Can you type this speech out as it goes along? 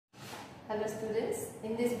Hello students,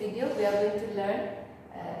 in this video we are going to learn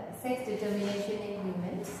sex determination in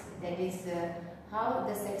humans, that is how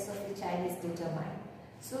the sex of the child is determined.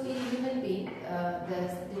 So in human being,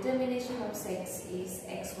 the determination of sex is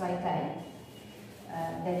XY type,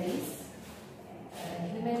 that is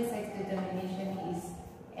human sex determination is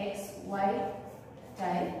XY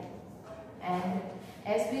type, and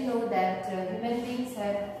as we know that human beings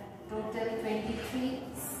have total 23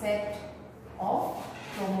 set of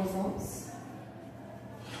chromosomes.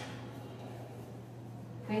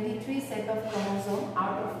 23 set of chromosomes,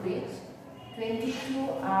 out of which 22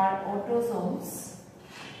 are autosomes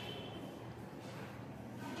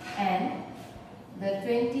and the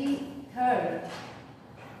 23rd,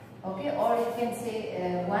 okay, or you can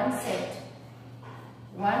say one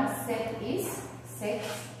set is sex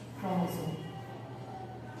chromosome.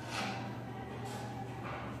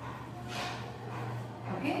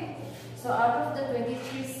 Okay, so out of the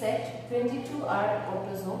 23 set, 22 are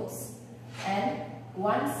autosomes and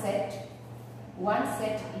one set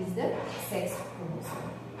is the sex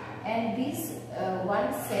chromosome, and this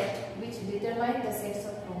one set which determine the sex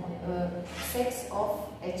of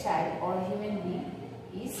a child or human being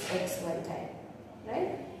is XY type,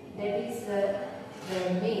 right? That is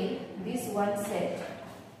the male. This one set,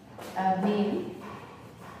 male,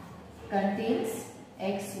 contains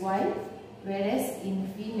XY, whereas in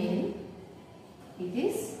female it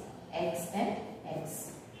is X and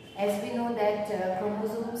X. As we know that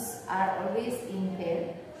chromosomes are always in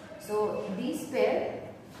pair, so this pair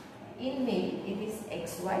in male it is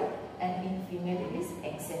XY and in female it is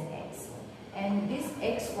X and X. And this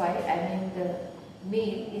XY, I mean the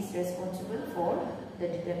male, is responsible for the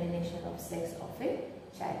determination of sex of a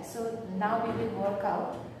child. So now we will work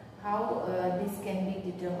out how this can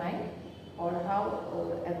be determined, or how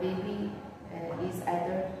a baby is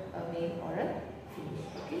either a male or a female.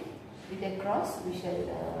 Okay, with a cross we shall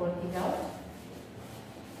work it out.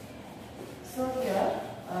 So here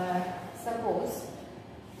suppose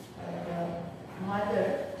the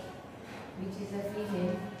mother, which is a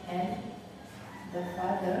female, and the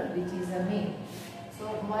father, which is a male.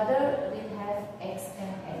 So mother will have X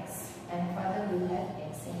and X and father will have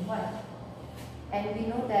X and Y. And we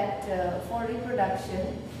know that for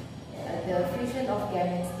reproduction the fusion of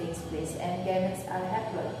gametes takes place, and gametes are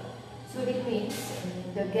haploid. So it means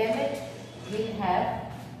the gamete will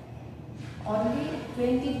have only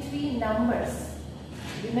 23 numbers.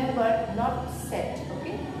 Remember, not set.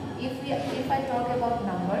 Okay. If I talk about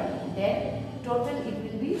number, then total it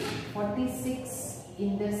will be 46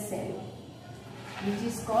 in the cell,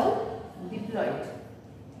 which is called diploid.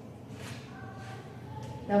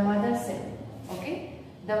 The mother cell. Okay.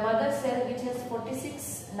 The mother cell, which has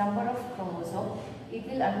 46 number of chromosomes, it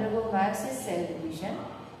will undergo Meyer's cell division,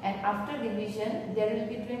 and after division there will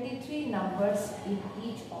be 23 numbers in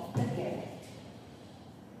each of the gamete.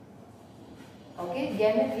 Okay,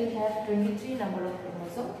 gamete will have 23 number of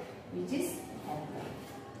chromosomes, which is haploid.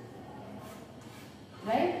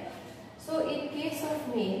 Right? So in case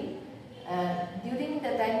of male, during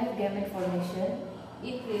the time of gamete formation,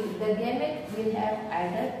 the gamete will have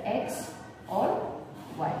either X or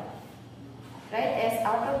Y. Right? As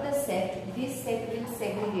out of the set, this set will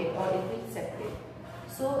segregate or it will separate.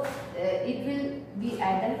 So it will be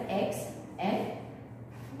either X and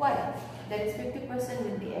Y. That is 50%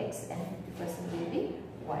 will be X and 50% will be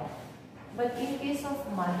Y. But in case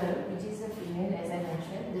of mother, which is a female, as I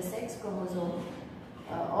mentioned, the sex chromosome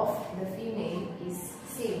of the female is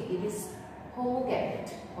same. It is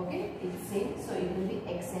homogamete. Okay, it's same. So it will be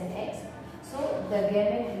X and X. So the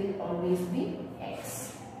gamete will always be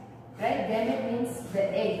X. Right? Gamete means the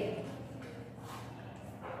egg.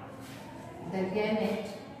 The gamete,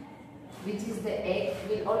 which is the egg,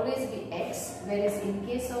 will always be X, whereas in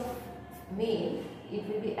case of male, it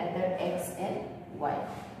will be either X and Y.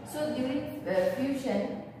 So during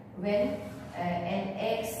fusion, when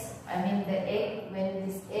when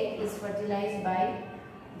this egg is fertilized by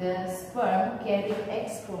the sperm carrying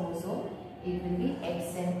X chromosome, it will be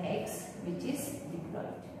X and X, which is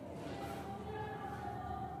diploid.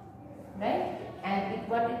 Right? And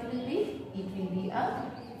what it will be? It will be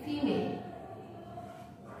a female,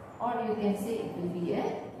 or you can say it will be a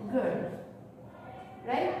girl.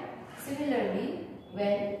 Right? Similarly,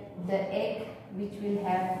 when the egg, which will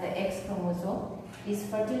have the X chromosome, is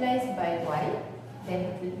fertilized by Y, then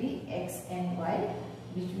it will be X and Y,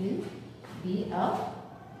 which will be a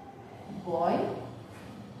boy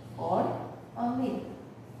or a male.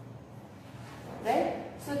 Right?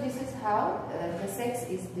 So this is how the sex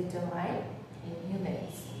is determined in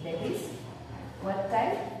humans. That is, what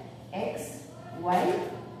type? X, Y,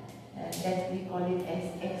 that we call it as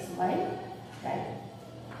XY profile type.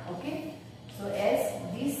 Okay. So as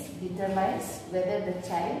this determines whether the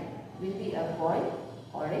child will be a boy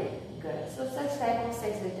or a girl. So such type of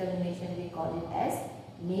sex determination we call it as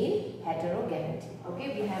male heterogamety.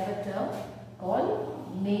 Okay, we have a term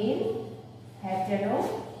called male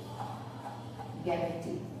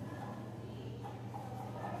heterogamety.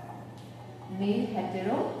 Male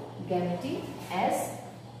heterogamety, as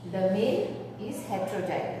the male is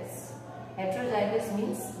heterozygous. Heterozygous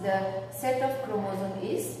means the set of chromosome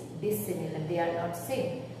is dissimilar, they are not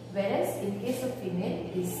same. Whereas in case of female,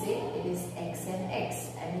 it is same, it is X and X.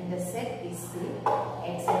 I mean the set is same,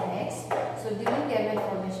 X and X. So during gamete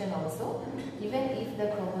formation also, even if the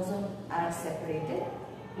chromosomes are separated,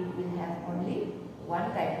 it will have only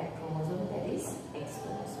one type of chromosome, that is X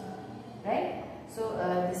chromosome. Right? So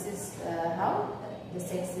this is how the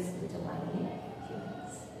sex is determined in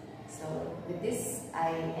humans. So with this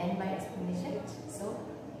I end my explanation. So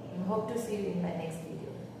I hope to see you in my next video.